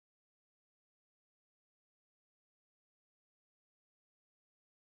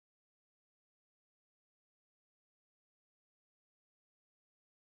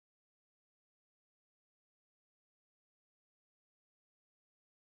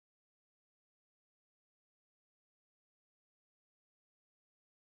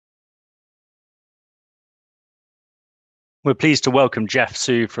We're pleased to welcome Geoff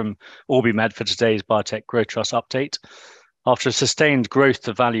Hsu from OrbiMed for today's Biotech Growth Trust update. After a sustained growth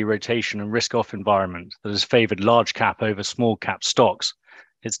to value rotation and risk-off environment that has favored large cap over small cap stocks,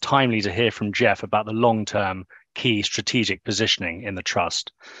 it's timely to hear from Geoff about the long-term key strategic positioning in the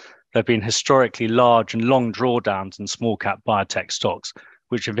trust. There have been historically large and long drawdowns in small cap biotech stocks,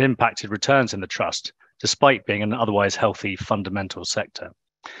 which have impacted returns in the trust, despite being an otherwise healthy fundamental sector.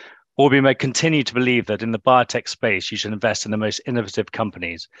 OrbiMed continue to believe that in the biotech space, you should invest in the most innovative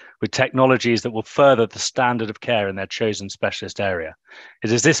companies with technologies that will further the standard of care in their chosen specialist area.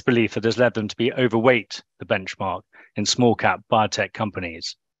 It is this belief that has led them to be overweight the benchmark in small cap biotech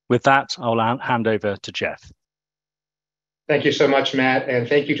companies. With that, I'll hand over to Geoff. Thank you so much, Matt, and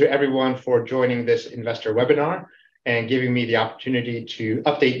thank you to everyone for joining this investor webinar and giving me the opportunity to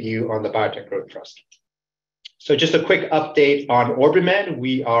update you on the Biotech Growth Trust. So just a quick update on OrbiMed.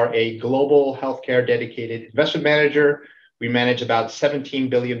 We are a global healthcare dedicated investment manager. We manage about $17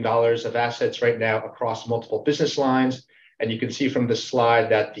 billion of assets right now across multiple business lines. And you can see from this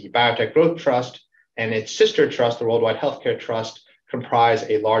slide that the Biotech Growth Trust and its sister trust, the Worldwide Healthcare Trust, comprise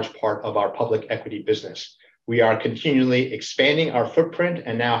a large part of our public equity business. We are continually expanding our footprint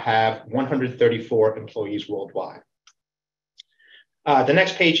and now have 134 employees worldwide. The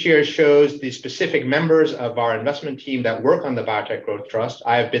next page here shows the specific members of our investment team that work on the Biotech Growth Trust.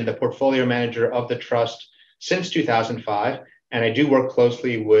 I have been the portfolio manager of the trust since 2005, and I do work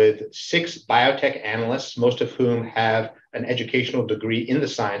closely with 6 biotech analysts, most of whom have an educational degree in the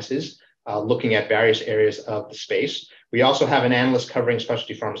sciences, looking at various areas of the space. We also have an analyst covering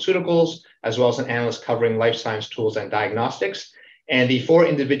specialty pharmaceuticals, as well as an analyst covering life science tools and diagnostics. And the 4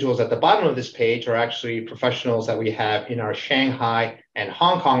 individuals at the bottom of this page are actually professionals that we have in our Shanghai and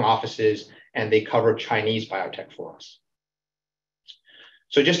Hong Kong offices, and they cover Chinese biotech for us.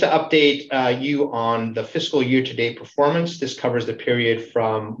 So just to update you on the fiscal year-to-date performance, this covers the period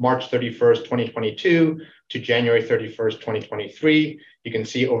from March 31st, 2022 to January 31st, 2023. You can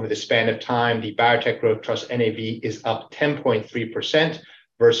see over the span of time, the Biotech Growth Trust NAV is up 10.3%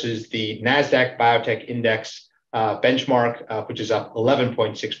 versus the NASDAQ Biotech Index benchmark, which is up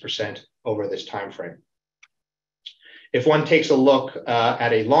 11.6% over this time frame. If one takes a look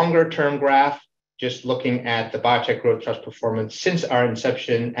at a longer term graph, just looking at the Biotech Growth Trust performance since our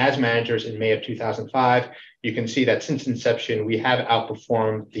inception as managers in May of 2005, you can see that since inception, we have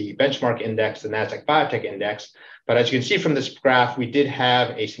outperformed the benchmark index, the NASDAQ Biotech Index. But as you can see from this graph, we did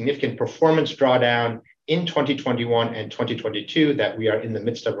have a significant performance drawdown in 2021 and 2022 that we are in the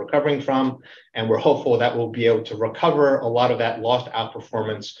midst of recovering from. And we're hopeful that we'll be able to recover a lot of that lost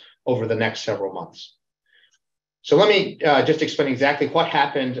outperformance over the next several months. So let me just explain exactly what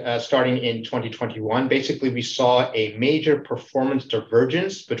happened starting in 2021. Basically, we saw a major performance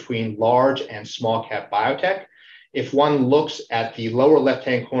divergence between large and small cap biotech. If one looks at the lower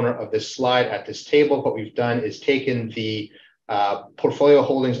left-hand corner of this slide at this table, what we've done is taken the portfolio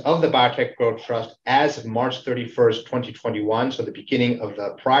holdings of the Biotech Growth Trust as of March 31st, 2021, so the beginning of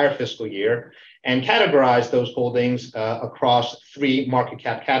the prior fiscal year, and categorized those holdings across 3 market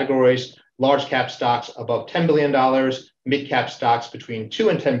cap categories: large cap stocks above $10 billion, mid cap stocks between $2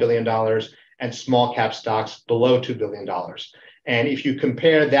 and $10 billion, and small cap stocks below $2 billion. And if you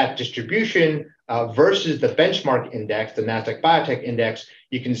compare that distribution versus the benchmark index, the NASDAQ Biotech Index,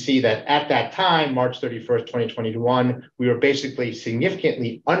 you can see that at that time, March 31st, 2021, we were basically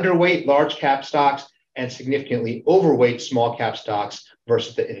significantly underweight large cap stocks and significantly overweight small cap stocks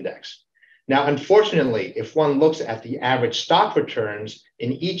versus the index. Now, unfortunately, if one looks at the average stock returns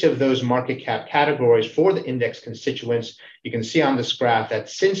in each of those market cap categories for the index constituents, you can see on this graph that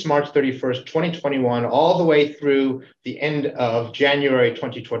since March 31st, 2021, all the way through the end of January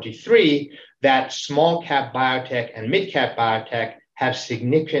 2023, that small cap biotech and mid cap biotech have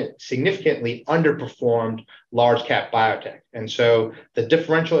significantly underperformed large cap biotech. And so the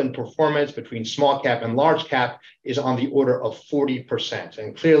differential in performance between small cap and large cap is on the order of 40%.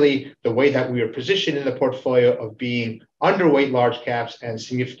 And clearly, the way that we are positioned in the portfolio of being underweight large caps and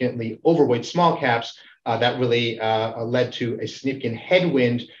significantly overweight small caps, that really led to a significant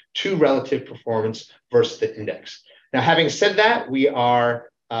headwind to relative performance versus the index. Now, having said that, we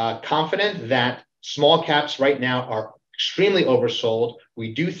are confident that small caps right now are extremely oversold.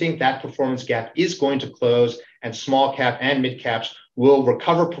 We do think that performance gap is going to close, and small cap and mid caps will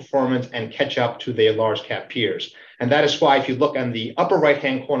recover performance and catch up to their large cap peers. And that is why, if you look on the upper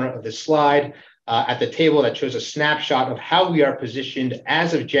right-hand corner of this slide, at the table that shows a snapshot of how we are positioned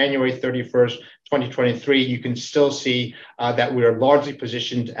as of January 31st, 2023, you can still see that we are largely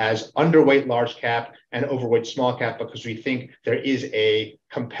positioned as underweight large cap and overweight small cap because we think there is a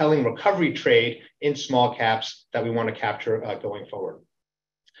compelling recovery trade in small caps that we want to capture going forward.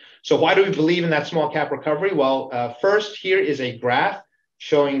 So why do we believe in that small cap recovery? Well, first, here is a graph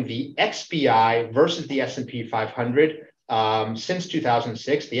showing the XBI versus the S&P 500 since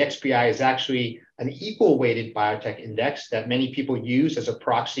 2006. The XBI is actually an equal weighted biotech index that many people use as a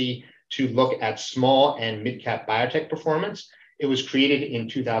proxy to look at small and mid-cap biotech performance. It was created in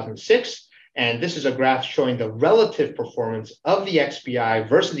 2006, and this is a graph showing the relative performance of the XBI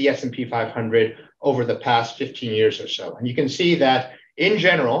versus the S&P 500 over the past 15 years or so. And you can see that in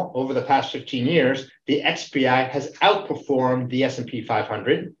general, over the past 15 years, the XBI has outperformed the S&P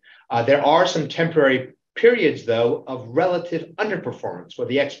 500. There are some temporary periods, though, of relative underperformance, where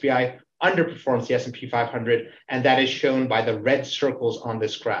the XBI underperforms the S&P 500, and that is shown by the red circles on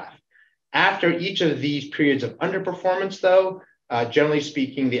this graph. After each of these periods of underperformance, though, generally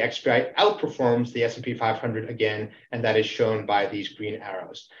speaking, the XBI outperforms the S&P 500 again, and that is shown by these green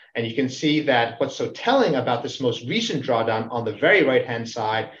arrows. And you can see that what's so telling about this most recent drawdown on the very right-hand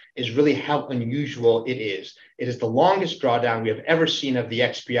side is really how unusual it is. It is the longest drawdown we have ever seen of the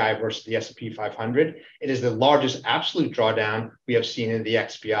XBI versus the S&P 500. It is the largest absolute drawdown we have seen in the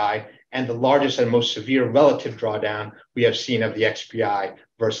XBI, and the largest and most severe relative drawdown we have seen of the XBI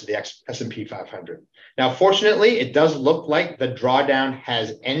versus the S&P 500. Now, fortunately, it does look like the drawdown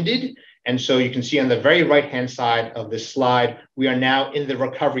has ended. And so you can see on the very right-hand side of this slide, we are now in the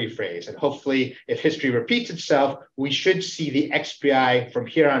recovery phase. And hopefully, if history repeats itself, we should see the XBI from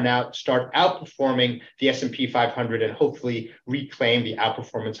here on out start outperforming the S&P 500 and hopefully reclaim the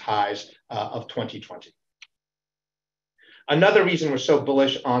outperformance highs of 2020. Another reason we're so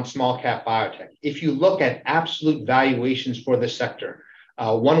bullish on small cap biotech, if you look at absolute valuations for this sector,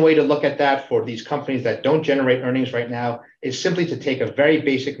 one way to look at that for these companies that don't generate earnings right now is simply to take a very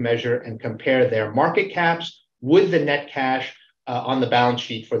basic measure and compare their market caps with the net cash on the balance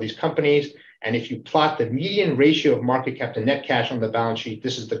sheet for these companies. And if you plot the median ratio of market cap to net cash on the balance sheet,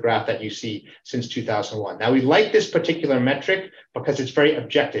 this is the graph that you see since 2001. Now, we like this particular metric because it's very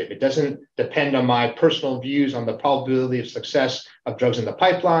objective. It doesn't depend on my personal views on the probability of success of drugs in the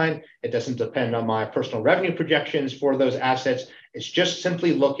pipeline. It doesn't depend on my personal revenue projections for those assets. It's just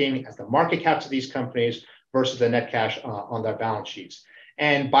simply looking at the market caps of these companies versus the net cash on their balance sheets.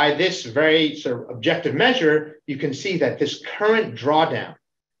 And by this very sort of objective measure, you can see that this current drawdown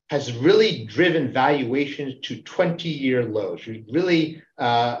has really driven valuations to 20-year lows. You're really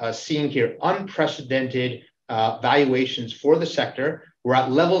seeing here unprecedented valuations for the sector. We're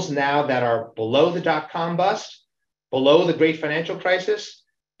at levels now that are below the dot-com bust, below the great financial crisis,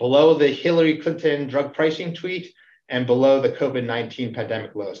 below the Hillary Clinton drug pricing tweet, and below the COVID-19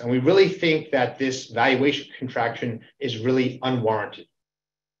 pandemic lows. And we really think that this valuation contraction is really unwarranted.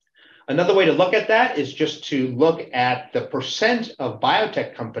 Another way to look at that is just to look at the percent of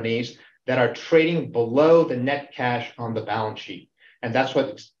biotech companies that are trading below the net cash on the balance sheet. And that's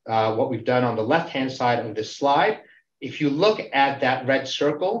what we've done on the left-hand side of this slide. If you look at that red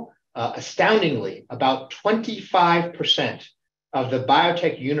circle, astoundingly, about 25% of the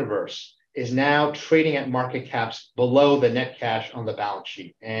biotech universe is now trading at market caps below the net cash on the balance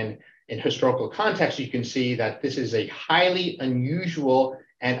sheet. And in historical context, you can see that this is a highly unusual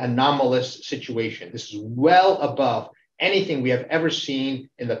and anomalous situation. This is well above anything we have ever seen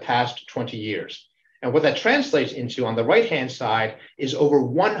in the past 20 years. And what that translates into on the right-hand side is over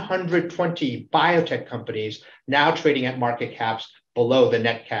 120 biotech companies now trading at market caps below the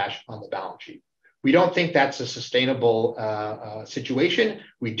net cash on the balance sheet. We don't think that's a sustainable situation.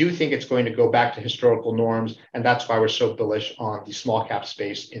 We do think it's going to go back to historical norms, and that's why we're so bullish on the small cap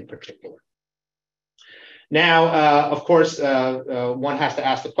space in particular. Now, of course, one has to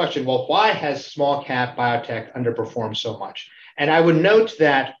ask the question, well, why has small cap biotech underperformed so much? And I would note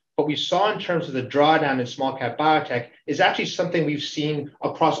that what we saw in terms of the drawdown in small cap biotech is actually something we've seen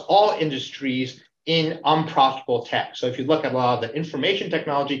across all industries in unprofitable tech. So if you look at a lot of the information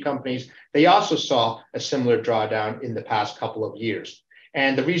technology companies, they also saw a similar drawdown in the past couple of years.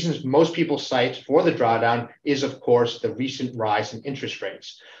 And the reasons most people cite for the drawdown is, of course, the recent rise in interest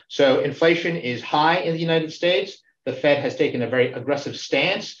rates. So inflation is high in the United States. The Fed has taken a very aggressive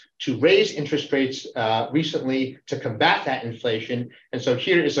stance to raise interest rates recently to combat that inflation. And so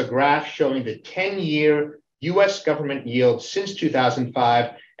here is a graph showing the 10-year US government yield since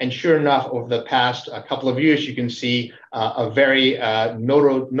 2005. And sure enough, over the past couple of years, you can see a very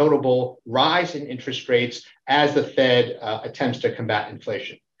notable rise in interest rates as the Fed attempts to combat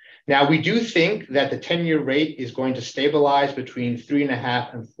inflation. Now, we do think that the 10-year rate is going to stabilize between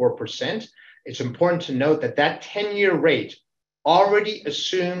 3.5% and 4%. it's important to note that that 10-year rate already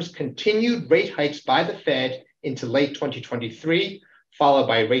assumes continued rate hikes by the Fed into late 2023, followed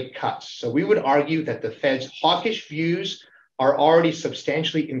by rate cuts. So we would argue that the Fed's hawkish views are already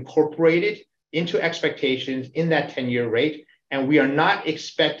substantially incorporated into expectations in that 10-year rate, and we are not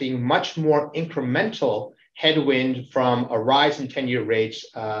expecting much more incremental headwind from a rise in 10-year rates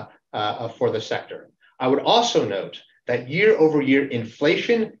for the sector. I would also note that year-over-year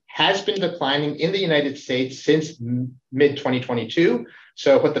inflation has been declining in the United States since mid-2022.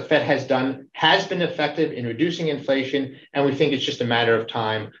 So what the Fed has done has been effective in reducing inflation, and we think it's just a matter of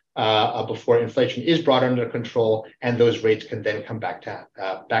time before inflation is brought under control and those rates can then come back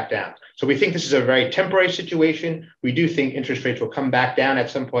down. So we think this is a very temporary situation. We do think interest rates will come back down at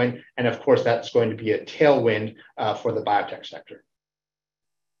some point, and of course that's going to be a tailwind for the biotech sector.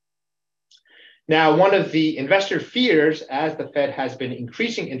 Now, one of the investor fears as the Fed has been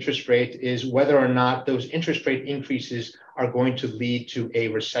increasing interest rates is whether or not those interest rate increases are going to lead to a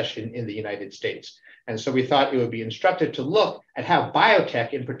recession in the United States. And so we thought it would be instructive to look at how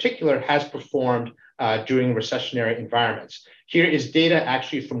biotech in particular has performed during recessionary environments. Here is data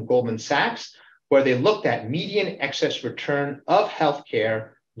actually from Goldman Sachs, where they looked at median excess return of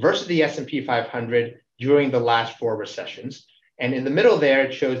healthcare versus the S&P 500 during the last 4 recessions. And in the middle there,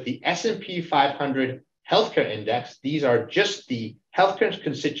 it shows the S&P 500 healthcare index. These are just the healthcare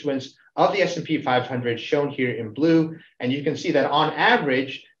constituents of the S&P 500 shown here in blue. And you can see that on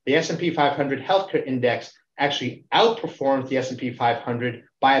average, the S&P 500 healthcare index actually outperforms the S&P 500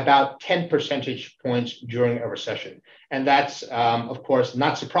 by about 10 percentage points during a recession. And that's, of course,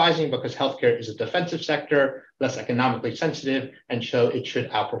 not surprising because healthcare is a defensive sector, less economically sensitive, and so it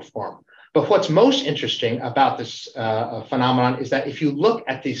should outperform. But what's most interesting about this phenomenon is that if you look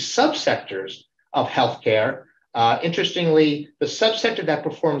at the subsectors of healthcare, interestingly, the subsector that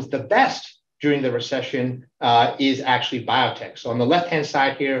performs the best during the recession is actually biotech. So on the left-hand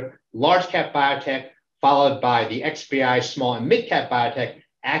side here, large cap biotech, followed by the XBI small and mid cap biotech,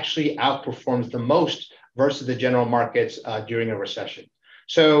 actually outperforms the most versus the general markets during a recession.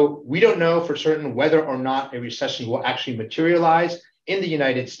 So we don't know for certain whether or not a recession will actually materialize in the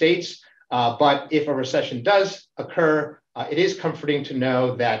United States. But if a recession does occur, it is comforting to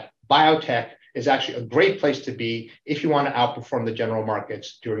know that biotech is actually a great place to be if you want to outperform the general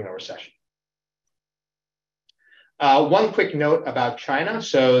markets during a recession. One quick note about China.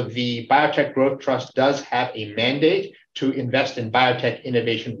 So the Biotech Growth Trust does have a mandate to invest in biotech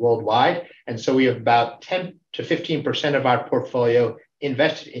innovation worldwide. And so we have about 10 to 15% of our portfolio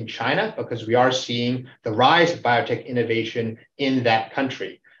invested in China because we are seeing the rise of biotech innovation in that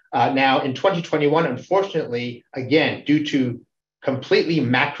country. Now, in 2021, unfortunately, again, due to completely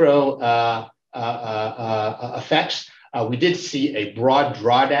macro effects, we did see a broad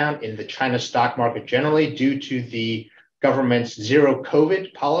drawdown in the China stock market generally due to the government's zero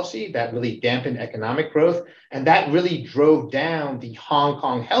COVID policy that really dampened economic growth. And that really drove down the Hong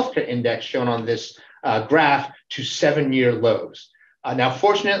Kong healthcare index shown on this graph to 7-year lows. Now,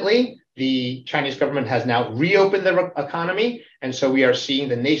 fortunately, the Chinese government has now reopened the economy. And so we are seeing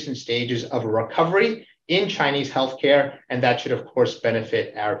the nascent stages of a recovery in Chinese healthcare. And that should, of course,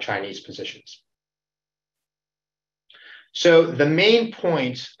 benefit our Chinese positions. So the main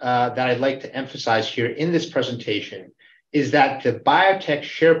point that I'd like to emphasize here in this presentation is that the biotech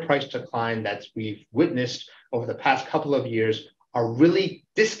share price decline that we've witnessed over the past couple of years are really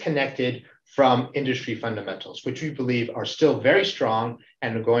disconnected from industry fundamentals, which we believe are still very strong,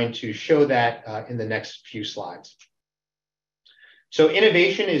 and we're going to show that in the next few slides. So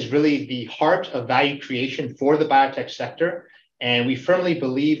innovation is really the heart of value creation for the biotech sector, and we firmly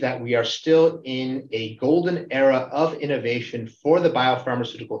believe that we are still in a golden era of innovation for the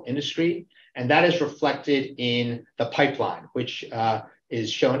biopharmaceutical industry, and that is reflected in the pipeline, which is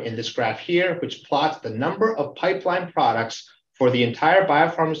shown in this graph here, which plots the number of pipeline products for the entire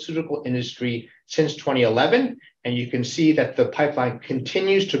biopharmaceutical industry since 2011. And you can see that the pipeline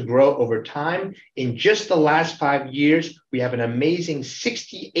continues to grow over time. In just the last 5 years, we have an amazing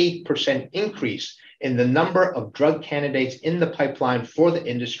 68% increase in the number of drug candidates in the pipeline for the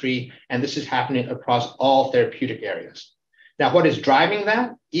industry. And this is happening across all therapeutic areas. Now, what is driving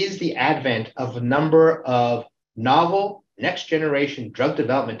that is the advent of a number of novel next generation drug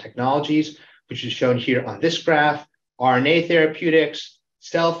development technologies, which is shown here on this graph. RNA therapeutics,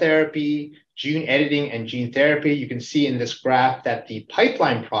 cell therapy, gene editing, and gene therapy. You can see in this graph that the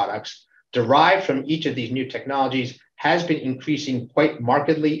pipeline products derived from each of these new technologies has been increasing quite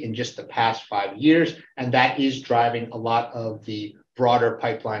markedly in just the past 5 years, and that is driving a lot of the broader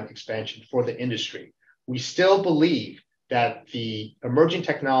pipeline expansion for the industry. We still believe that the emerging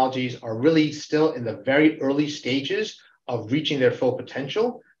technologies are really still in the very early stages of reaching their full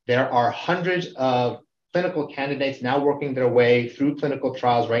potential. There are hundreds of clinical candidates now working their way through clinical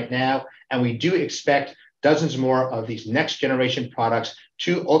trials right now, and we do expect dozens more of these next generation products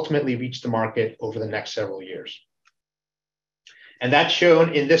to ultimately reach the market over the next several years. And that's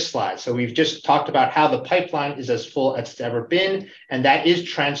shown in this slide. So we've just talked about how the pipeline is as full as it's ever been, and that is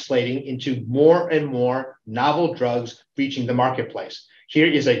translating into more and more novel drugs reaching the marketplace. Here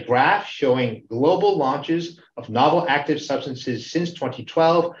is a graph showing global launches of novel active substances since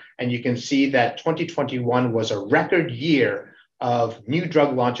 2012, and you can see that 2021 was a record year of new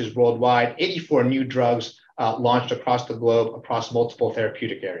drug launches worldwide, 84 new drugs launched across the globe, across multiple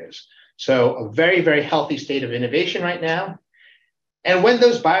therapeutic areas. So a very, very healthy state of innovation right now. And when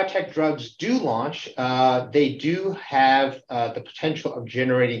those biotech drugs do launch, they do have the potential of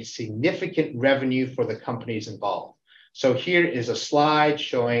generating significant revenue for the companies involved. So here is a slide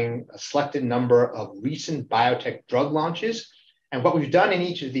showing a selected number of recent biotech drug launches. And what we've done in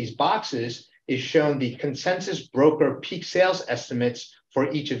each of these boxes is shown the consensus broker peak sales estimates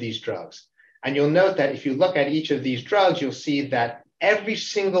for each of these drugs. And you'll note that if you look at each of these drugs, you'll see that every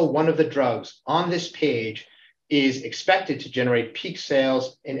single one of the drugs on this page is expected to generate peak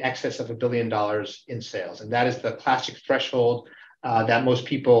sales in excess of $1 billion in sales. And that is the classic threshold that most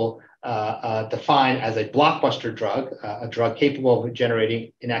people define as a blockbuster drug, a drug capable of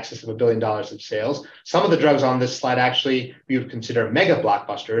generating in excess of $1 billion of sales. Some of the drugs on this slide actually we would consider mega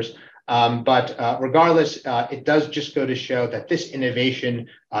blockbusters. But regardless, it does just go to show that this innovation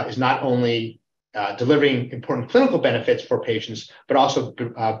is not only delivering important clinical benefits for patients, but also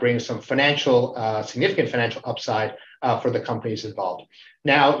brings some significant financial upside for the companies involved.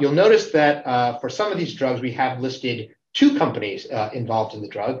 Now, you'll notice that for some of these drugs, we have listed 2 companies involved in the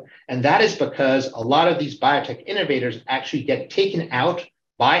drug, and that is because a lot of these biotech innovators actually get taken out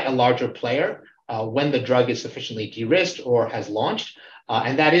by a larger player when the drug is sufficiently de-risked or has launched.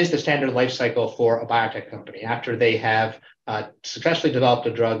 And that is the standard life cycle for a biotech company. After they have successfully developed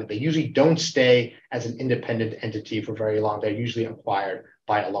a drug, they usually don't stay as an independent entity for very long. They're usually acquired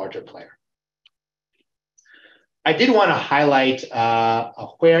by a larger player. I did want to highlight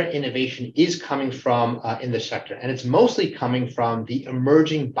where innovation is coming from in the sector, and it's mostly coming from the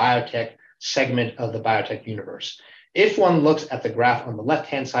emerging biotech segment of the biotech universe. If one looks at the graph on the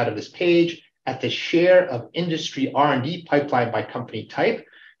left-hand side of this page, at the share of industry R&D pipeline by company type,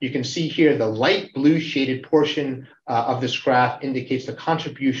 you can see here the light blue shaded portion of this graph indicates the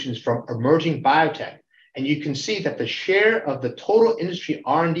contributions from emerging biotech. And you can see that the share of the total industry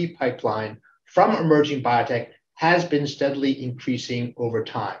R&D pipeline from emerging biotech has been steadily increasing over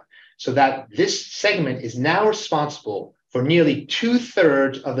time, so that this segment is now responsible for nearly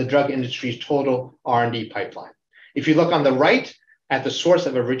 2/3 of the drug industry's total R&D pipeline. If you look on the right at the source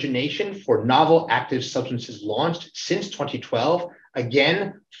of origination for novel active substances launched since 2012,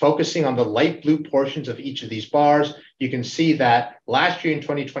 again, focusing on the light blue portions of each of these bars, you can see that last year in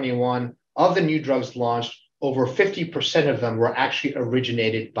 2021, of the new drugs launched, over 50% of them were actually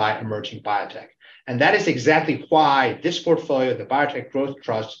originated by emerging biotech. And that is exactly why this portfolio, the Biotech Growth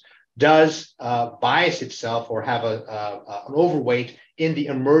Trust, does bias itself or have an overweight in the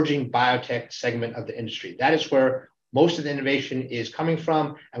emerging biotech segment of the industry. That is where most of the innovation is coming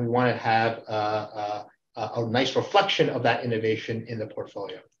from, and we want to have a nice reflection of that innovation in the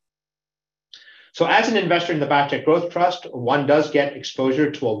portfolio. So as an investor in the Biotech Growth Trust, one does get exposure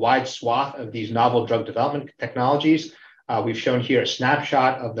to a wide swath of these novel drug development technologies. We've shown here a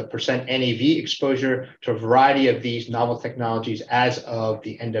snapshot of the percent NAV exposure to a variety of these novel technologies as of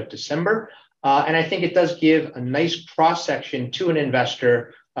the end of December. And I think it does give a nice cross-section to an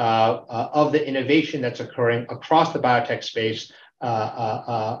investor of the innovation that's occurring across the biotech space,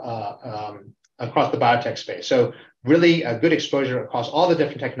 So really a good exposure across all the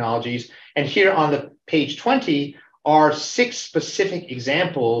different technologies. And here on the page 20 are 6 specific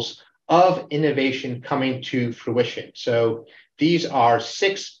examples of innovation coming to fruition. So these are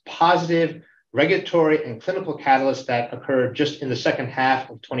 6 positive regulatory and clinical catalysts that occurred just in the second half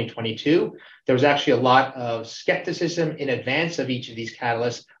of 2022. There was actually a lot of skepticism in advance of each of these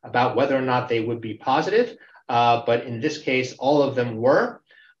catalysts about whether or not they would be positive. But in this case, all of them were.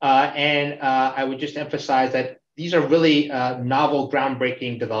 And I would just emphasize that these are really novel,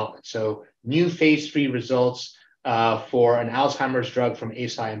 groundbreaking developments. So new phase 3 results for an Alzheimer's drug from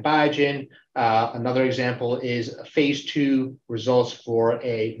Eisai and Biogen. Another example is phase 2 results for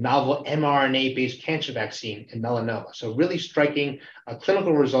a novel mRNA-based cancer vaccine in melanoma. So really striking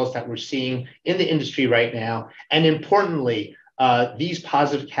clinical results that we're seeing in the industry right now. And importantly, these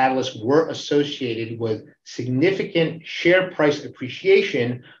positive catalysts were associated with significant share price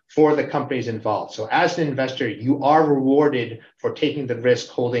appreciation for the companies involved. So as an investor, you are rewarded for taking the risk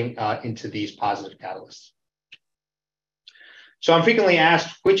holding into these positive catalysts. So I'm frequently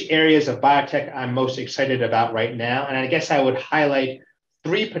asked which areas of biotech I'm most excited about right now. And I guess I would highlight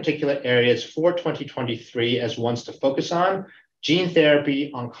three particular areas for 2023 as ones to focus on: gene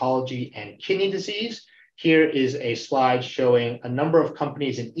therapy, oncology, and kidney disease. Here is a slide showing a number of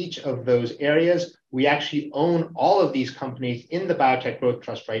companies in each of those areas. We actually own all of these companies in the Biotech Growth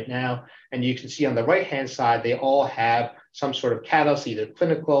Trust right now. And you can see on the right-hand side, they all have some sort of catalyst, either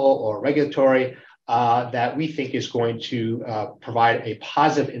clinical or regulatory, that we think is going to provide a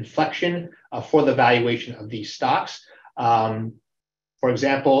positive inflection for the valuation of these stocks. For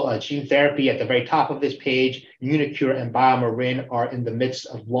example, gene therapy at the very top of this page, Unicure and BioMarin are in the midst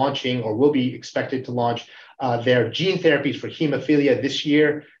of launching, or will be expected to launch, their gene therapies for hemophilia this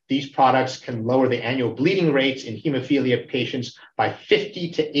year. These products can lower the annual bleeding rates in hemophilia patients by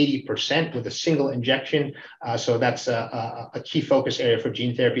 50 to 80% with a single injection. So that's a key focus area for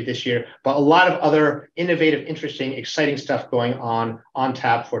gene therapy this year. But a lot of other innovative, interesting, exciting stuff going on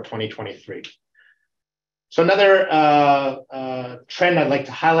tap for 2023. So another trend I'd like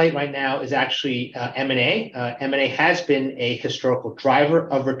to highlight right now is actually M&A. M&A has been a historical driver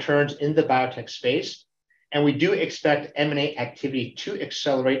of returns in the biotech space, and we do expect M&A activity to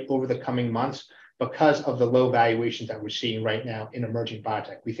accelerate over the coming months because of the low valuations that we're seeing right now in emerging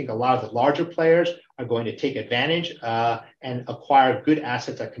biotech. We think a lot of the larger players are going to take advantage and acquire good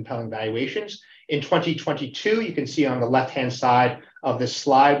assets at compelling valuations. In 2022, you can see on the left-hand side of this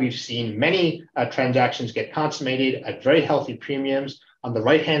slide, we've seen many transactions get consummated at very healthy premiums. On the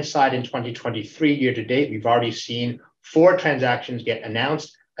right-hand side in 2023, year to date, we've already seen 4 transactions get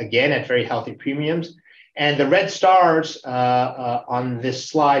announced, again at very healthy premiums. And the red stars on this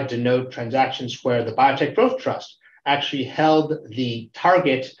slide denote transactions where the Biotech Growth Trust actually held the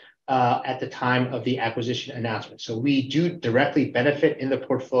target at the time of the acquisition announcement. So we do directly benefit in the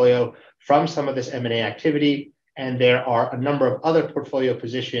portfolio from some of this M&A activity. And there are a number of other portfolio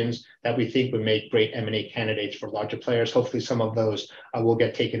positions that we think would make great M&A candidates for larger players. Hopefully some of those will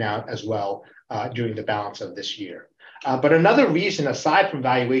get taken out as well during the balance of this year. But another reason, aside from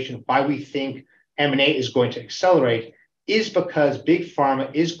valuation, why we think M&A is going to accelerate is because big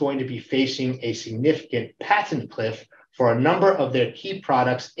pharma is going to be facing a significant patent cliff for a number of their key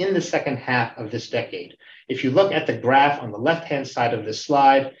products in the second half of this decade. If you look at the graph on the left-hand side of this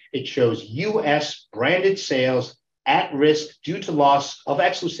slide, it shows US branded sales at risk due to loss of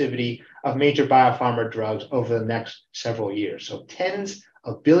exclusivity of major biopharma drugs over the next several years. So tens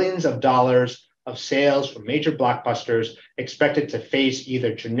of billions of dollars of sales from major blockbusters expected to face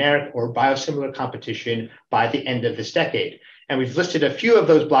either generic or biosimilar competition by the end of this decade. And we've listed a few of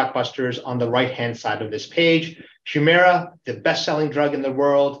those blockbusters on the right-hand side of this page. Humira, the best-selling drug in the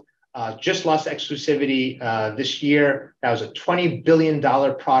world, just lost exclusivity this year. That was a $20 billion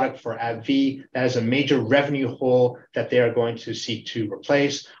product for AbbVie. That is a major revenue hole that they are going to seek to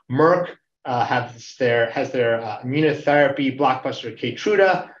replace. Merck has their immunotherapy blockbuster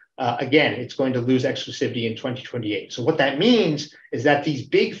Keytruda. Again, it's going to lose exclusivity in 2028. So what that means is that these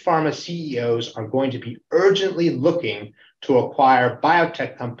big pharma CEOs are going to be urgently looking to acquire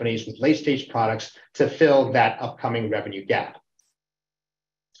biotech companies with late-stage products to fill that upcoming revenue gap.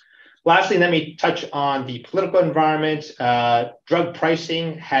 Lastly, let me touch on the political environment. Drug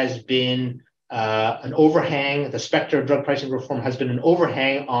pricing has been an overhang. The specter of drug pricing reform has been an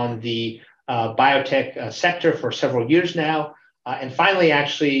overhang on the biotech sector for several years now. And finally,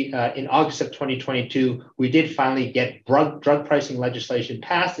 actually, in August of 2022, we did finally get drug pricing legislation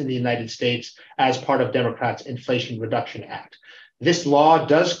passed in the United States as part of Democrats' Inflation Reduction Act. This law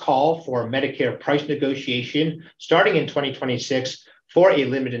does call for Medicare price negotiation starting in 2026 for a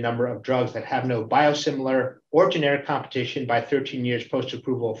limited number of drugs that have no biosimilar or generic competition by 13 years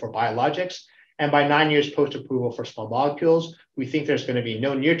post-approval for biologics and by 9 years post-approval for small molecules. We think there's going to be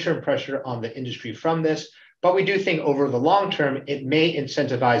no near-term pressure on the industry from this. But we do think over the long term, it may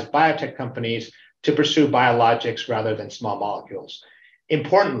incentivize biotech companies to pursue biologics rather than small molecules.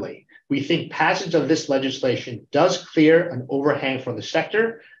 Importantly, we think passage of this legislation does clear an overhang for the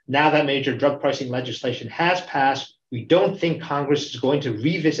sector. Now that major drug pricing legislation has passed, we don't think Congress is going to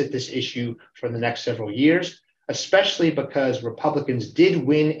revisit this issue for the next several years, especially because Republicans did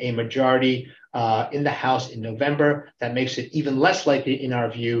win a majority in the House in November. That makes it even less likely, in our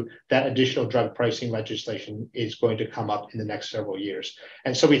view, that additional drug pricing legislation is going to come up in the next several years.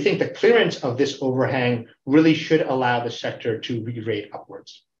 And so we think the clearance of this overhang really should allow the sector to re-rate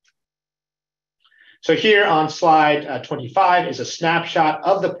upwards. So here on slide 25 is a snapshot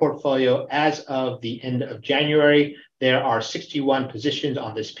of the portfolio as of the end of January. There are 61 positions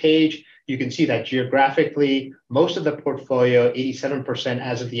on this page. You can see that geographically, most of the portfolio, 87%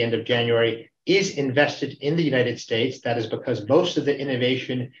 as of the end of January, is invested in the United States. That is because most of the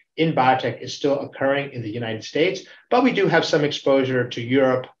innovation in biotech is still occurring in the United States, but we do have some exposure to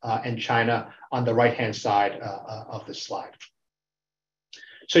Europe and China on the right-hand side of the slide.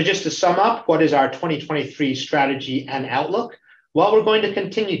 So just to sum up, what is our 2023 strategy and outlook? Well, we're going to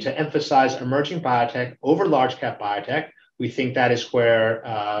continue to emphasize emerging biotech over large cap biotech. We think that is where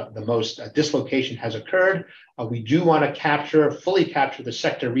the most dislocation has occurred. We do want to fully capture the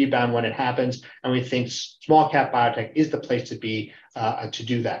sector rebound when it happens, and we think small cap biotech is the place to be to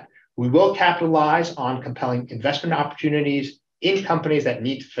do that. We will capitalize on compelling investment opportunities in companies that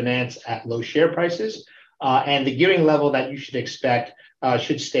need to finance at low share prices, and the gearing level that you should expect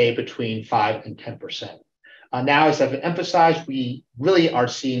should stay between 5 and 10%. Now, as I've emphasized, we really are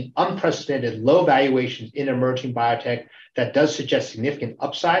seeing unprecedented low valuations in emerging biotech that does suggest significant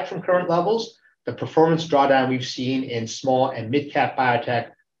upside from current levels. The performance drawdown we've seen in small and mid-cap biotech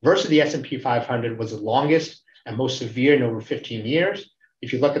versus the S&P 500 was the longest and most severe in over 15 years.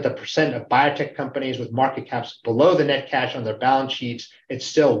 If you look at the percent of biotech companies with market caps below the net cash on their balance sheets, it's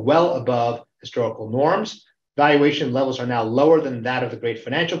still well above historical norms. Valuation levels are now lower than that of the great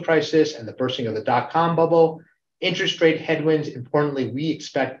financial crisis and the bursting of the dot-com bubble. Interest rate headwinds, importantly, we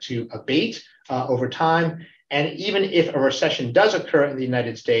expect to abate over time. And even if a recession does occur in the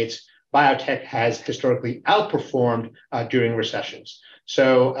United States, biotech has historically outperformed during recessions.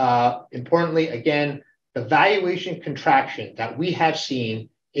 So importantly, again, the valuation contraction that we have seen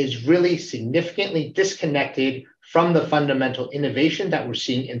is really significantly disconnected from the fundamental innovation that we're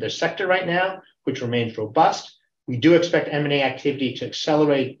seeing in the sector right now, which remains robust. We do expect M&A activity to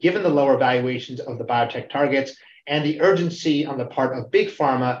accelerate given the lower valuations of the biotech targets and the urgency on the part of big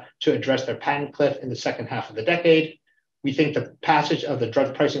pharma to address their patent cliff in the second half of the decade. We think the passage of the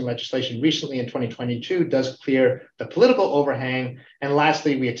drug pricing legislation recently in 2022 does clear the political overhang. And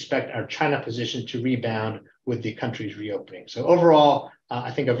lastly, we expect our China position to rebound with the country's reopening. So overall,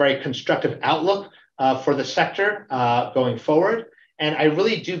 I think a very constructive outlook for the sector going forward. And I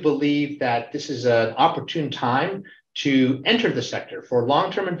really do believe that this is an opportune time to enter the sector for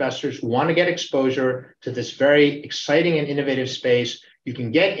long-term investors who want to get exposure to this very exciting and innovative space. You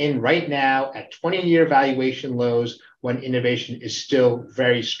can get in right now at 20-year valuation lows when innovation is still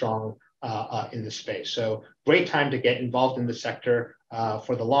very strong in the space. So great time to get involved in the sector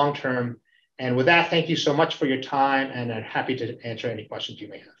for the long term. And with that, thank you so much for your time, and I'm happy to answer any questions you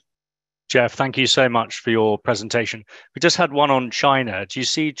may have. Geoff, thank you so much for your presentation. We just had one on China. Do you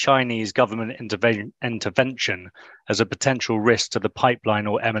see Chinese government intervention as a potential risk to the pipeline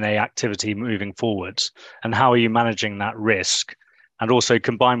or M&A activity moving forwards? And how are you managing that risk? And also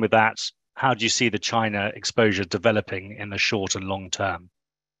combined with that, how do you see the China exposure developing in the short and long term?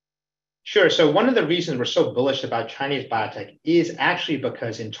 Sure. So one of the reasons we're so bullish about Chinese biotech is actually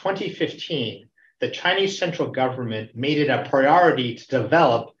because in 2015, the Chinese central government made it a priority to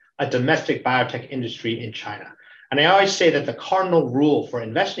develop a domestic biotech industry in China. And I always say that the cardinal rule for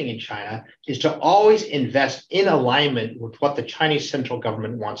investing in China is to always invest in alignment with what the Chinese central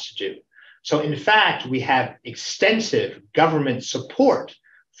government wants to do. So in fact, we have extensive government support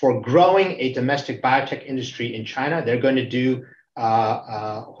for growing a domestic biotech industry in China. They're going to do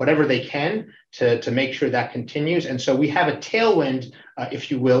whatever they can to make sure that continues. And so we have a tailwind, if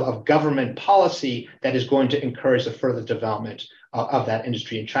you will, of government policy that is going to encourage the further development of that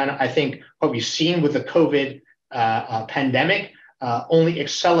industry in China. I think what we've seen with the COVID pandemic only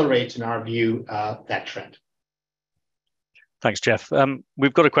accelerates, in our view, that trend. Thanks, Geoff.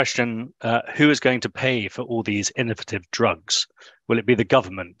 We've got a question. Who is going to pay for all these innovative drugs? Will it be the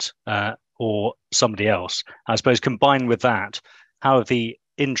government or somebody else? I suppose combined with that, how have the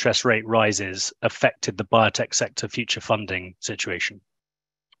interest rate rises affected the biotech sector future funding situation?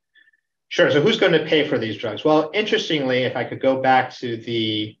 Sure. So who's going to pay for these drugs? Well, interestingly, if I could go back to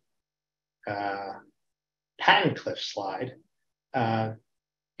the patent cliff slide, I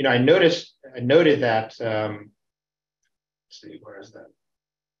noted that. Let's see, where is that?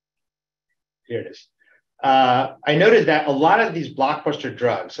 Here it is. I noted that a lot of these blockbuster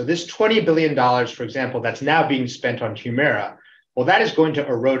drugs, so this $20 billion, for example, that's now being spent on Humira, well, that is going to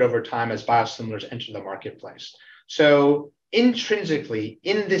erode over time as biosimilars enter the marketplace. So intrinsically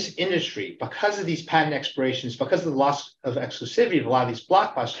in this industry, because of these patent expirations, because of the loss of exclusivity of a lot of these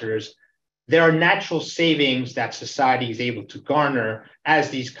blockbusters, there are natural savings that society is able to garner as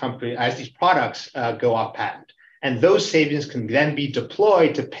these products go off patent. And those savings can then be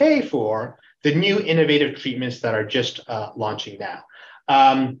deployed to pay for the new innovative treatments that are just launching now.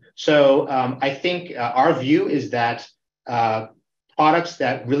 I think our view is that products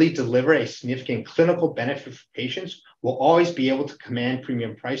that really deliver a significant clinical benefit for patients will always be able to command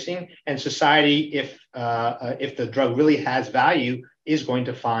premium pricing, and society, if the drug really has value, is going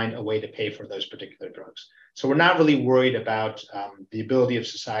to find a way to pay for those particular drugs. So we're not really worried about the ability of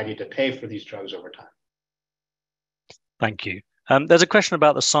society to pay for these drugs over time. Thank you. There's a question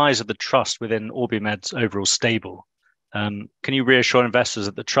about the size of the trust within OrbiMed's overall stable. Can you reassure investors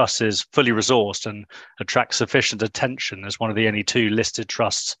that the trust is fully resourced and attracts sufficient attention as one of the only 2 listed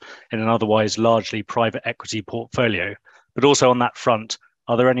trusts in an otherwise largely private equity portfolio? But also on that front,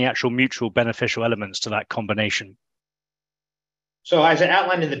 are there any actual mutual beneficial elements to that combination? So as I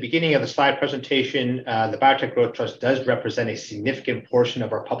outlined in the beginning of the slide presentation, the Biotech Growth Trust does represent a significant portion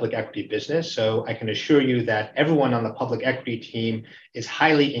of our public equity business. So I can assure you that everyone on the public equity team is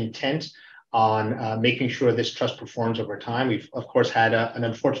highly intent on making sure this trust performs over time. We've, of course, had an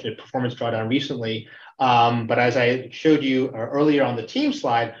unfortunate performance drawdown recently. But as I showed you earlier on the team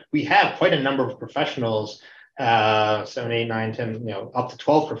slide, we have quite a number of professionals, 7, 8, 9, 10, up to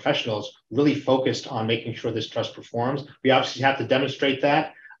 12 professionals really focused on making sure this trust performs. We obviously have to demonstrate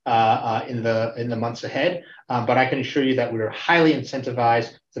that in the months ahead, but I can assure you that we are highly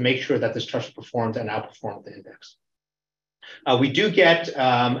incentivized to make sure that this trust performs and outperforms the index. We do get,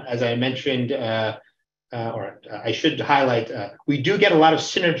 as I mentioned, I should highlight, we do get a lot of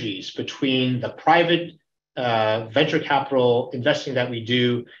synergies between the private venture capital investing that we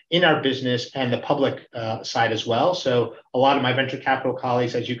do in our business and the public side as well. So a lot of my venture capital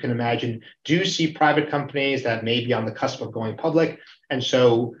colleagues, as you can imagine, do see private companies that may be on the cusp of going public. And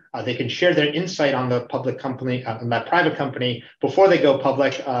so they can share their insight on the public company, on that private company before they go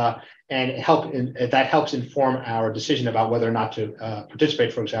public, and that helps inform our decision about whether or not to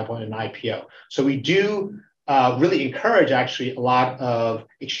participate, for example, in an IPO. So we do really encourage actually a lot of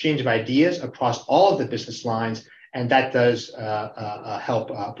exchange of ideas across all of the business lines, and that does help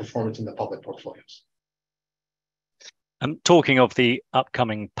performance in the public portfolios. Talking of the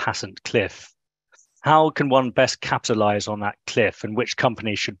upcoming patent cliff, how can one best capitalize on that cliff, and which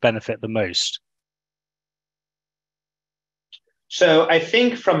companies should benefit the most? So I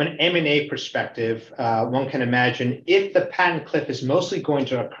think from an M&A perspective, one can imagine if the patent cliff is mostly going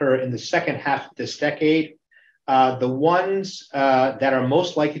to occur in the second half of this decade, the ones that are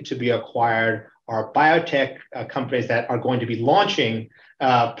most likely to be acquired are biotech companies that are going to be launching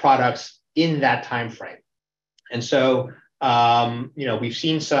products in that time frame. And so, we've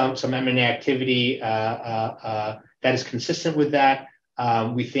seen some M&A activity that is consistent with that.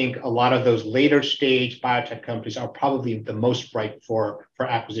 We think a lot of those later stage biotech companies are probably the most ripe for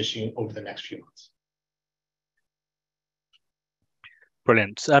acquisition over the next few months.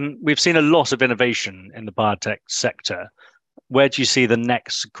 Brilliant. We've seen a lot of innovation in the biotech sector. Where do you see the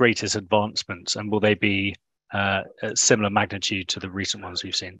next greatest advancements, and will they be at similar magnitude to the recent ones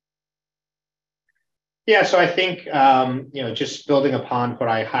we've seen? Yeah, so I think, just building upon what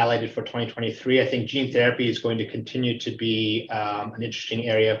I highlighted for 2023, I think gene therapy is going to continue to be an interesting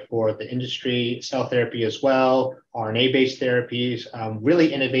area for the industry, cell therapy as well, RNA-based therapies.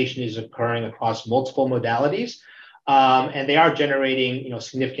 Really, innovation is occurring across multiple modalities, and they are generating,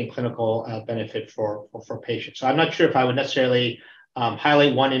 significant clinical benefit for patients. So I'm not sure if I would necessarily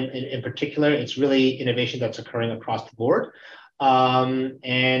highlight one in particular. It's really innovation that's occurring across the board. I'm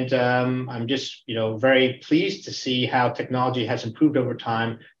just, very pleased to see how technology has improved over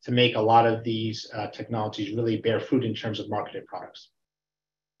time to make a lot of these technologies really bear fruit in terms of marketed products.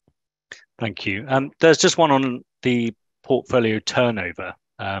 Thank you. There's just one on the portfolio turnover.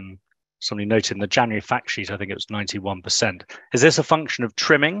 Somebody noted in the January fact sheet, I think it was 91%. Is this a function of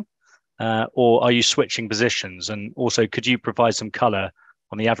trimming, or are you switching positions? And also, could you provide some color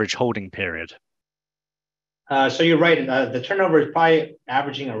on the average holding period? So you're right. The turnover is probably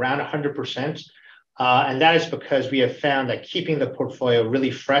averaging around 100%. And that is because we have found that keeping the portfolio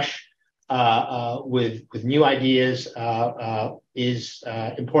really fresh with new ideas is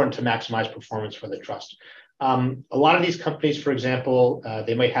important to maximize performance for the trust. A lot of these companies, for example,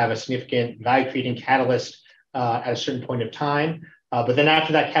 they might have a significant value-creating catalyst at a certain point of time. But then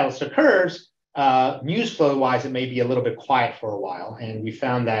after that catalyst occurs, news flow-wise, it may be a little bit quiet for a while. And we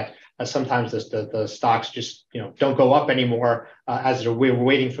found that sometimes the stocks just don't go up anymore as we're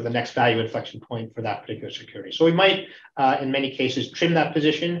waiting for the next value inflection point for that particular security. So we might, in many cases, trim that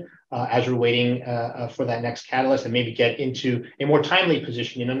position as we're waiting for that next catalyst, and maybe get into a more timely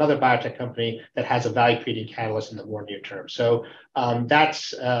position in another biotech company that has a value-creating catalyst in the more near term. So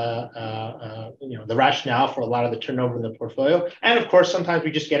that's the rationale for a lot of the turnover in the portfolio. And of course, sometimes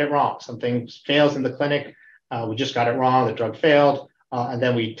we just get it wrong. Something fails in the clinic. We just got it wrong. The drug failed, and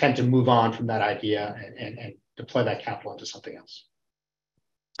then we tend to move on from that idea and deploy that capital into something else.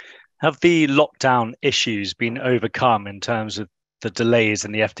 Have the lockdown issues been overcome in terms of the delays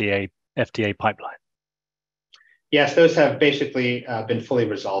in the FDA pipeline? Yes, those have basically been fully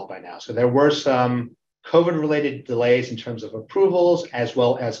resolved by now. So there were some COVID-related delays in terms of approvals as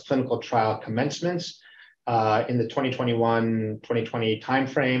well as clinical trial commencements in the 2021-2020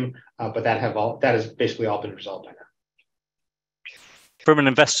 timeframe, but that has basically all been resolved by now. From an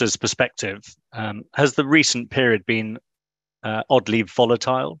investor's perspective, has the recent period been oddly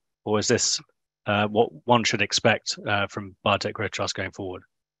volatile, or is this what one should expect from Biotech Growth Trust going forward?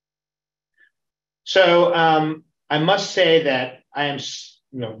 So I must say that I am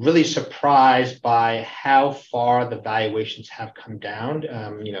really surprised by how far the valuations have come down.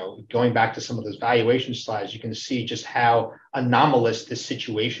 Going back to some of those valuation slides, you can see just how anomalous this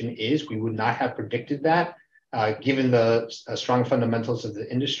situation is. We would not have predicted that, given the strong fundamentals of the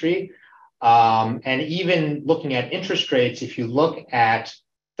industry. And even looking at interest rates, if you look at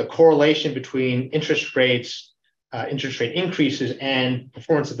the correlation between interest rate increases and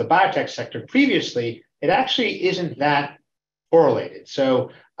performance of the biotech sector previously, it actually isn't that correlated. So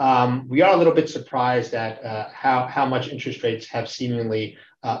we are a little bit surprised at how much interest rates have seemingly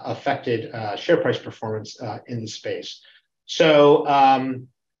affected share price performance in the space. So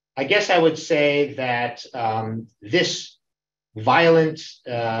I guess I would say that this violent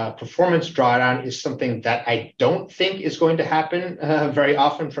performance drawdown is something that I don't think is going to happen very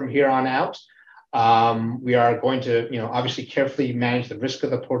often from here on out. We are going to, obviously carefully manage the risk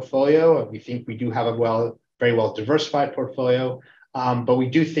of the portfolio. We think we do have a very well diversified portfolio, but we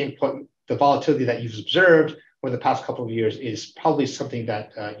do think the volatility that you've observed over the past couple of years is probably something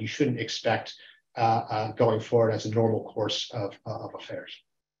that you shouldn't expect going forward as a normal course of affairs.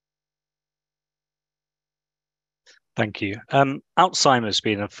 Thank you. Alzheimer's has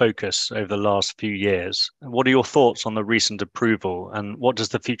been a focus over the last few years. What are your thoughts on the recent approval, and what does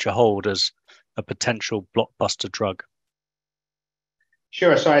the future hold as a potential blockbuster drug?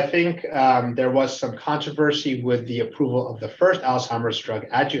 Sure. So I think there was some controversy with the approval of the first Alzheimer's drug,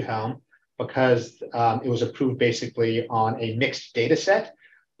 Aduhelm, because it was approved basically on a mixed data set.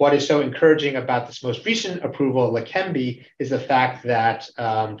 What is so encouraging about this most recent approval, Leqembi, is the fact that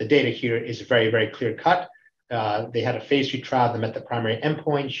the data here is very, very clear cut. They had a phase 3 trial that met the primary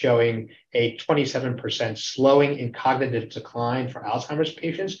endpoint, showing a 27% slowing in cognitive decline for Alzheimer's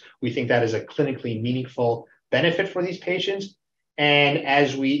patients. We think that is a clinically meaningful benefit for these patients. And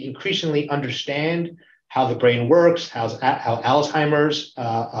as we increasingly understand how the brain works, how Alzheimer's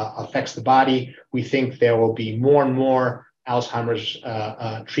affects the body, we think there will be more and more Alzheimer's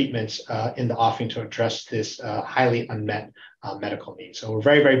treatments in the offing to address this highly unmet medical need. So we're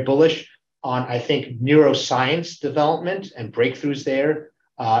very, very bullish on, I think, neuroscience development and breakthroughs there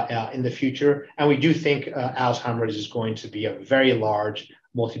in the future. And we do think Alzheimer's is going to be a very large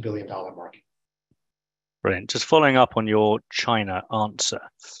multi-billion-dollar market. Brilliant. Just following up on your China answer,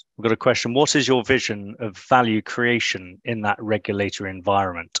 we've got a question. What is your vision of value creation in that regulatory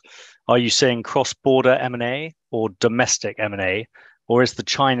environment? Are you seeing cross-border M&A or domestic M&A, or is the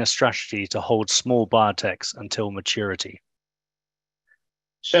China strategy to hold small biotechs until maturity?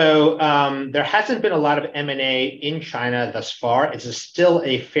 So there hasn't been a lot of M&A in China thus far. It's still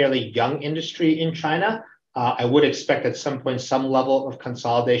a fairly young industry in China. I would expect at some point some level of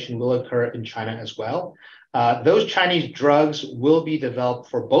consolidation will occur in China as well. Those Chinese drugs will be developed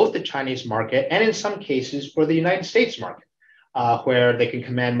for both the Chinese market and in some cases for the United States market, where they can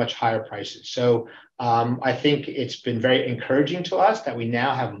command much higher prices. So I think it's been very encouraging to us that we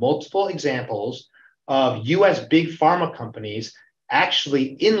now have multiple examples of US big pharma companies actually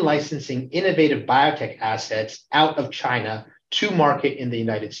in licensing innovative biotech assets out of China to market in the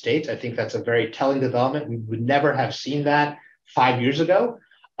United States. I think that's a very telling development. We would never have seen that 5 years ago.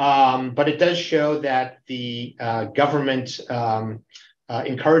 But it does show that the government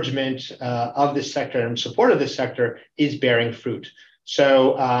encouragement of this sector and support of this sector is bearing fruit.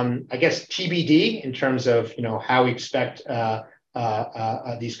 So I guess TBD in terms of how we expect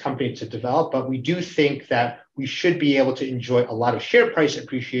these companies to develop, but we do think that we should be able to enjoy a lot of share price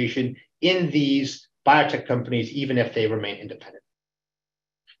appreciation in these biotech companies, even if they remain independent.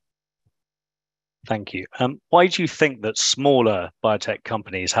 Thank you. Why do you think that smaller biotech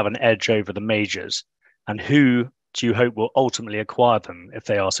companies have an edge over the majors, and who do you hope will ultimately acquire them if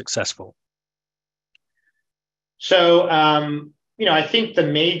they are successful? So, I think the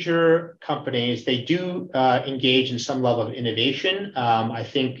major companies, they do engage in some level of innovation. I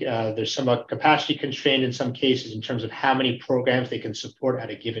think there's somewhat capacity constrained in some cases in terms of how many programs they can support at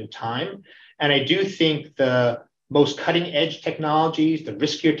a given time. And I do think the most cutting edge technologies, the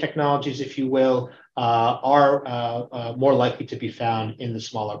riskier technologies, if you will, are more likely to be found in the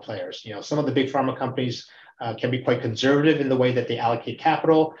smaller players. Some of the big pharma companies can be quite conservative in the way that they allocate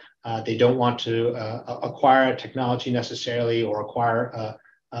capital. They don't want to acquire a technology necessarily or acquire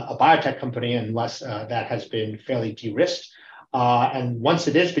a biotech company unless that has been fairly de-risked. And once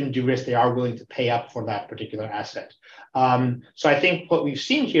it has been de-risked, they are willing to pay up for that particular asset. So I think what we've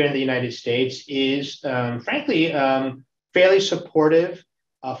seen here in the United States is, frankly, fairly supportive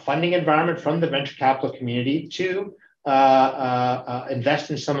funding environment from the venture capital community to invest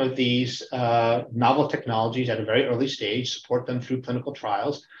in some of these novel technologies at a very early stage, support them through clinical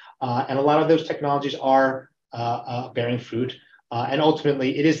trials. And a lot of those technologies are bearing fruit. And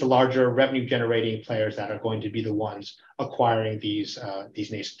ultimately, it is the larger revenue generating players that are going to be the ones acquiring these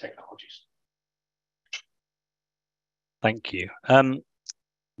nascent technologies. Thank you.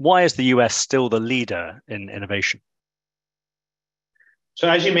 Why is the US still the leader in innovation? So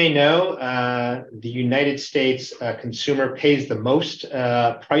as you may know, the United States consumer pays the most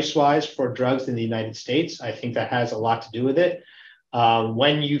price-wise for drugs in the United States. I think that has a lot to do with it.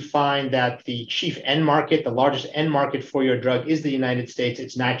 When you find that the chief end market, the largest end market for your drug is the United States,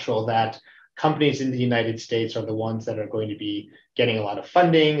 it's natural that companies in the United States are the ones that are going to be getting a lot of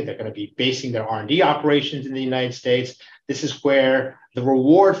funding. They're going to be basing their R&D operations in the United States. This is where the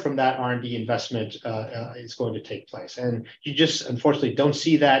reward from that R&D investment is going to take place. And you just, unfortunately, don't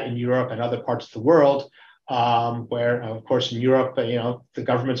see that in Europe and other parts of the world, where, of course, in Europe, the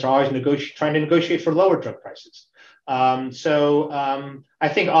governments are always trying to negotiate for lower drug prices. So I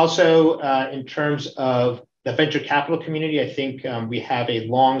think also in terms of the venture capital community, I think we have a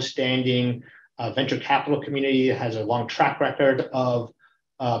long-standing venture capital community that has a long track record of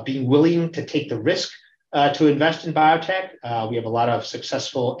being willing to take the risk to invest in biotech. We have a lot of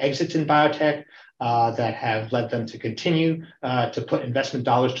successful exits in biotech that have led them to continue to put investment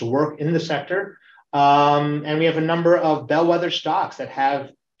dollars to work in the sector. And we have a number of bellwether stocks that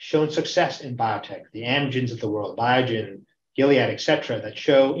have shown success in biotech, the Amgens of the world, Biogen, Gilead, et cetera, that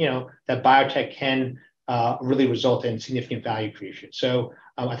show, that biotech can really result in significant value creation. So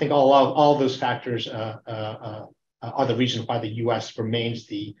I think all of those factors are the reason why the U.S. remains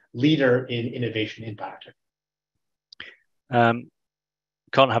the leader in innovation in biotech.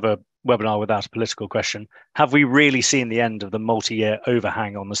 Can't have a webinar without a political question. Have we really seen the end of the multi-year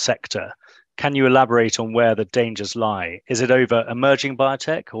overhang on the sector? Can you elaborate on where the dangers lie? Is it over emerging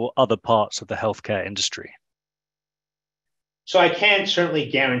biotech or other parts of the healthcare industry? So I can't certainly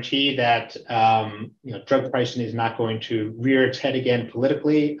guarantee that drug pricing is not going to rear its head again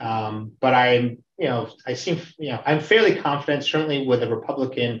politically, but I'm fairly confident, certainly with a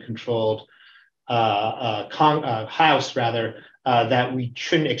Republican-controlled House, that we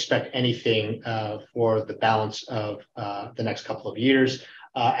shouldn't expect anything for the balance of the next couple of years.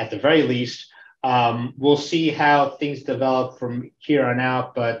 At the very least, we'll see how things develop from here on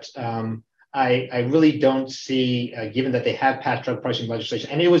out, but I really don't see, given that they have passed drug pricing legislation,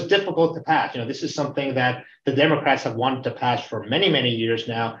 and it was difficult to pass. This is something that the Democrats have wanted to pass for many, many years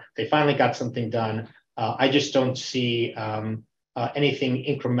now. They finally got something done. I just don't see anything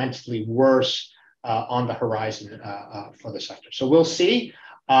incrementally worse on the horizon for the sector. So we'll see,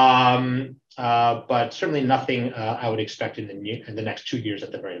 but certainly nothing I would expect in the next 2 years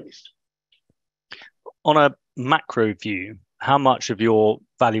at the very least. On a macro view, how much of your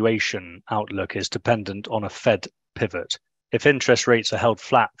valuation outlook is dependent on a Fed pivot? If interest rates are held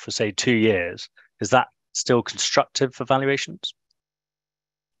flat for, say, 2 years, is that still constructive for valuations?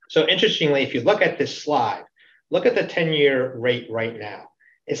 So interestingly, if you look at this slide, look at the 10-year rate right now.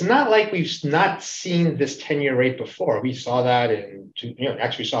 It's not like we've not seen this 10-year rate before. We saw that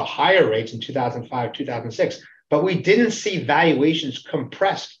actually saw higher rates in 2005, 2006, but we didn't see valuations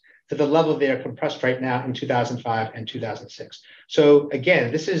compressed to the level they are compressed right now in 2005 and 2006. So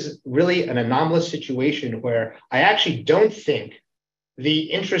again, this is really an anomalous situation where I actually don't think the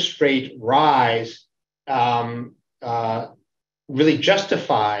interest rate rise really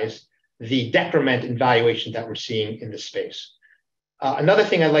justifies the decrement in valuation that we're seeing in this space. Another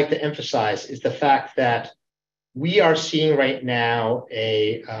thing I'd like to emphasize is the fact that we are seeing right now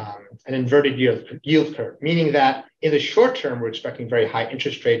an inverted yield curve, meaning that in the short term, we're expecting very high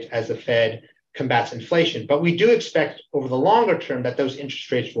interest rates as the Fed combats inflation. But we do expect over the longer term that those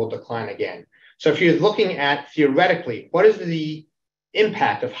interest rates will decline again. So if you're looking at theoretically, what is the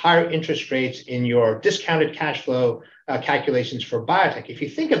impact of higher interest rates in your discounted cash flow calculations for biotech? If you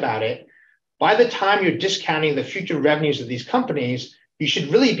think about it, by the time you're discounting the future revenues of these companies, you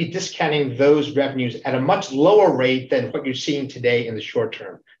should really be discounting those revenues at a much lower rate than what you're seeing today in the short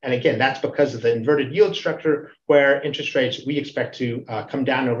term. And again, that's because of the inverted yield structure where interest rates we expect to come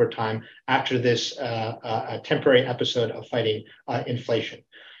down over time after this temporary episode of fighting inflation.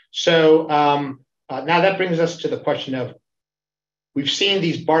 So now that brings us to the question of, we've seen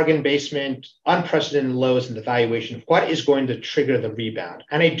these bargain basement, unprecedented lows in the valuation. What is going to trigger the rebound?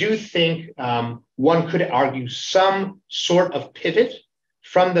 And I do think one could argue some sort of pivot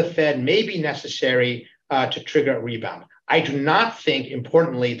from the Fed may be necessary to trigger a rebound. I do not think,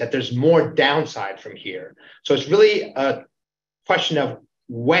 importantly, that there's more downside from here. So it's really a question of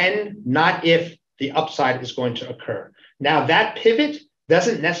when, not if, the upside is going to occur. Now, that pivot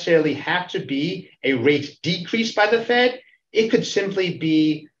doesn't necessarily have to be a rate decrease by the Fed. It could simply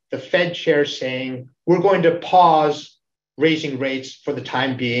be the Fed chair saying, we're going to pause raising rates for the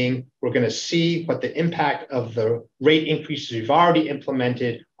time being. We're going to see what the impact of the rate increases we've already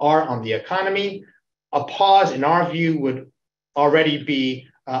implemented are on the economy. A pause, in our view, would already be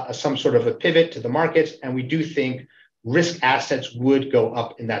some sort of a pivot to the markets, and we do think risk assets would go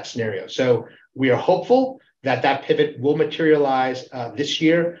up in that scenario. So we are hopeful that that pivot will materialize this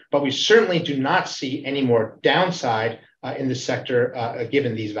year, but we certainly do not see any more downside in the sector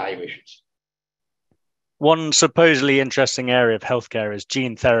given these valuations. One supposedly interesting area of healthcare is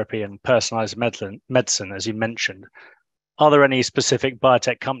gene therapy and personalized medicine, as you mentioned. Are there any specific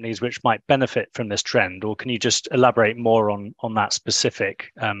biotech companies which might benefit from this trend, or can you just elaborate more on that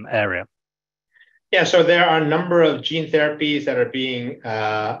specific area? Yeah, so there are a number of gene therapies that are being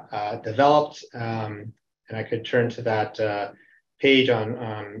developed, and I could turn to that page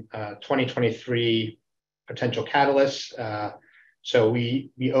on 2023 potential catalysts. So we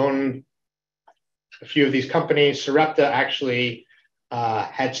own a few of these companies. Sarepta actually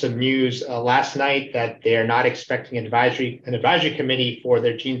had some news last night that they're not expecting an advisory committee for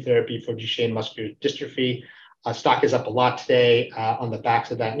their gene therapy for Duchenne muscular dystrophy. Stock is up a lot today on the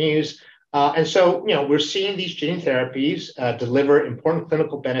backs of that news. And so, we're seeing these gene therapies deliver important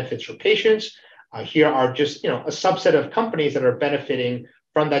clinical benefits for patients. Here are just, a subset of companies that are benefiting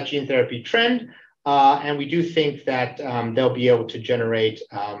from that gene therapy trend. And we do think that they'll be able to generate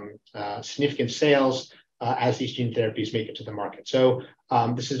significant sales as these gene therapies make it to the market. So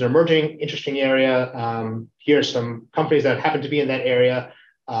this is an emerging, interesting area. Here are some companies that happen to be in that area.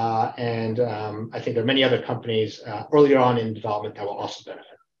 And I think there are many other companies earlier on in development that will also benefit.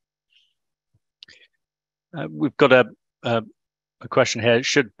 We've got a question here.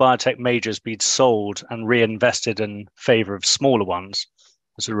 Should biotech majors be sold and reinvested in favor of smaller ones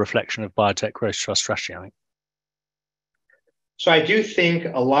as a reflection of Biotech Growth Trust strategy, I think? So I do think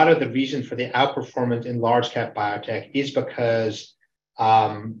a lot of the reason for the outperformance in large cap biotech is because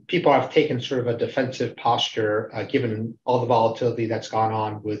people have taken sort of a defensive posture given all the volatility that's gone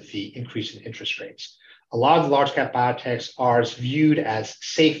on with the increase in interest rates. A lot of the large cap biotechs are viewed as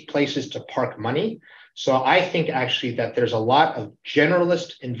safe places to park money. So I think actually that there's a lot of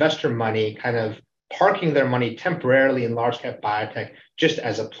generalist investor money kind of parking their money temporarily in large cap biotech just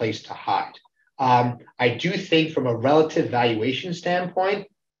as a place to hide. I do think from a relative valuation standpoint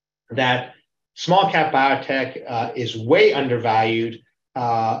that small cap biotech is way undervalued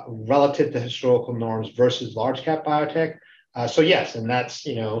relative to historical norms versus large cap biotech. So yes, and that's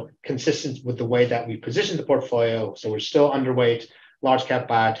consistent with the way that we positioned the portfolio. So we're still underweight large cap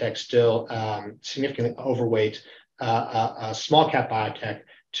biotech, still significantly overweight small cap biotech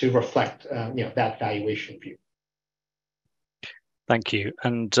to reflect that valuation view. Thank you.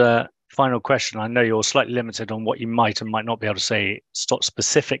 And final question. I know you're slightly limited on what you might and might not be able to say stock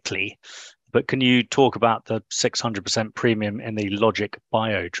specifically, but can you talk about the 600% premium in the Logic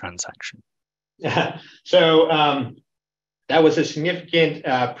Bio transaction? So that was a significant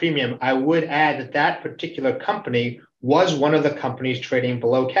premium. I would add that that particular company was one of the companies trading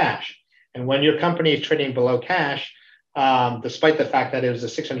below cash. And when your company is trading below cash, despite the fact that it was a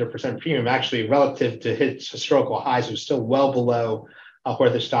 600% premium, actually relative to its historical highs, it was still well below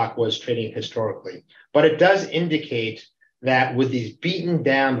where the stock was trading historically. But it does indicate that with these beaten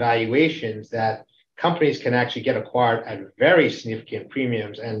down valuations, that companies can actually get acquired at very significant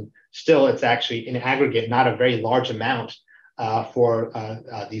premiums, and still it's actually in aggregate not a very large amount for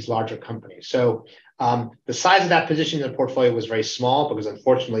these larger companies. So the size of that position in the portfolio was very small because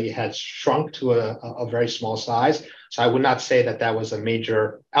unfortunately it had shrunk to a very small size. So I would not say that that was a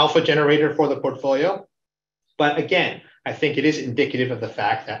major alpha generator for the portfolio. But again, I think it is indicative of the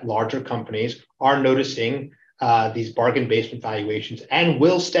fact that larger companies are noticing these bargain basement valuations and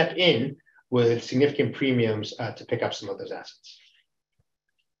will step in with significant premiums to pick up some of those assets.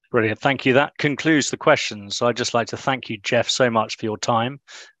 Brilliant. Thank you. That concludes the questions. I'd just like to thank you, Geoff, so much for your time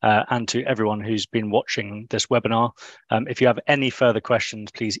and to everyone who's been watching this webinar. If you have any further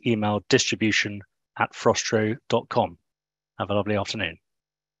questions, please email distribution@frostro.com. Have a lovely afternoon.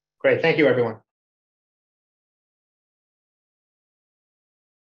 Great. Thank you, everyone.